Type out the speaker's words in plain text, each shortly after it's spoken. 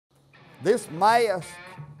This mask,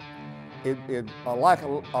 like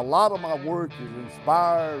a lot of my work is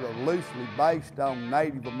inspired or loosely based on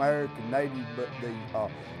Native American, but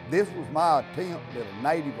this was my attempt at a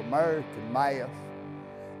Native American mask.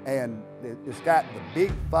 And it's got the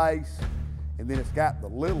big face, and then it's got the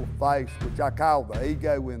little face, which I call the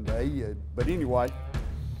ego in the id. But anyway,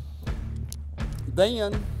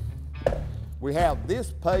 then we have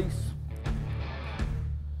this piece,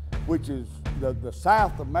 which is the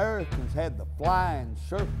South Americans had the flying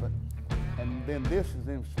serpent, and then this is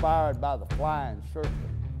inspired by the flying serpent.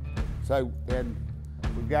 So, and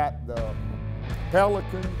we've got the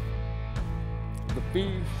pelican, the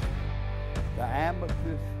fish, the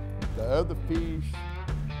amethyst, the other fish,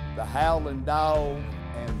 the howling dog,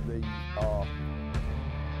 and the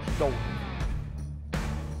stork.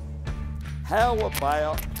 How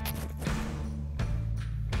about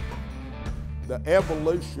the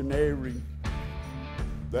evolutionary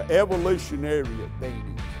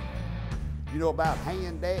advantage? You know about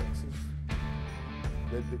hand axes?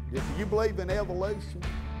 Do you believe in evolution?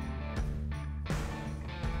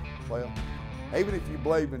 Well, even if you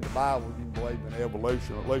believe in the Bible, you believe in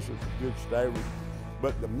evolution, at least it's a good story.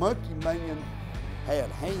 But the monkey man had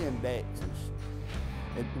hand axes.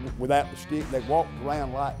 And without the stick, they walked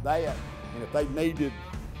around like that. And if they needed,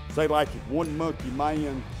 say like if one monkey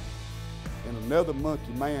man and another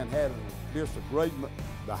monkey man had a disagreement,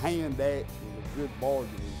 the hand axe was a good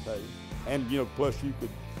bargaining tool. And you know, plus you could,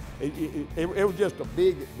 it was just a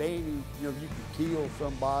big advantage. You know, you could kill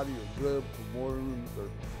somebody or grub some worms or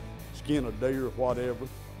skin a deer or whatever.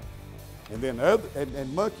 And then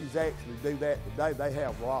and monkeys actually do that today. They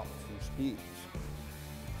have rocks and sticks.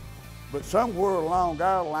 But somewhere along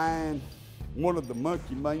our line, one of the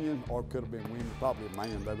monkey men, or it could have been women, probably a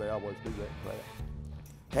man, though they always do that crap,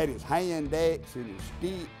 had his hand axe and his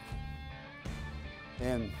stick,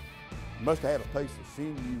 and must have had a piece of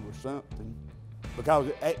sinew or something,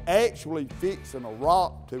 because actually fixing a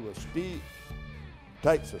rock to a stick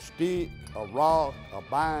takes a stick, a rock, a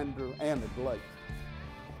binder, and a glaive.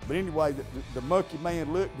 But anyway, the monkey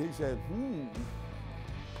man looked and he said, and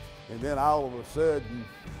then all of a sudden,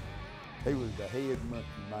 he was the head monkey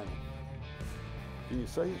man. Can you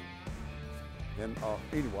see it? And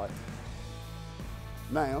anyway,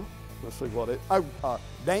 now, let's see what it,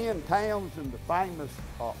 Dan Townsend, the famous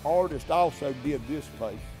artist, also did this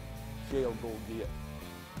piece, Shell Gorget,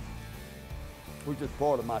 which is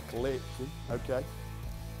part of my collection, okay?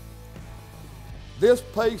 This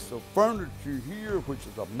piece of furniture here, which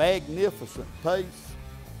is a magnificent piece,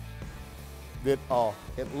 that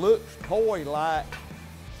it looks toy-like,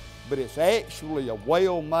 but it's actually a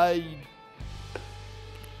well-made,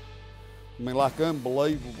 I mean, like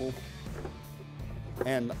unbelievable.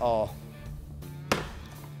 And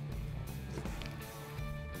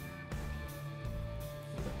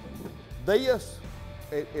this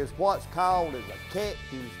is what's called as a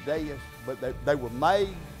captain's desk, but they were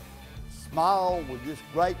made small with this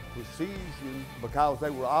great precision because they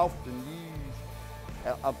were often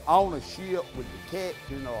used on a ship with the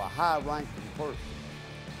captain or a high-ranking person.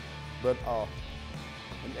 But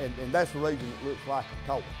and that's the reason it looks like a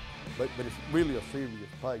toy. But it's really a serious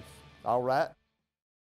piece. All right.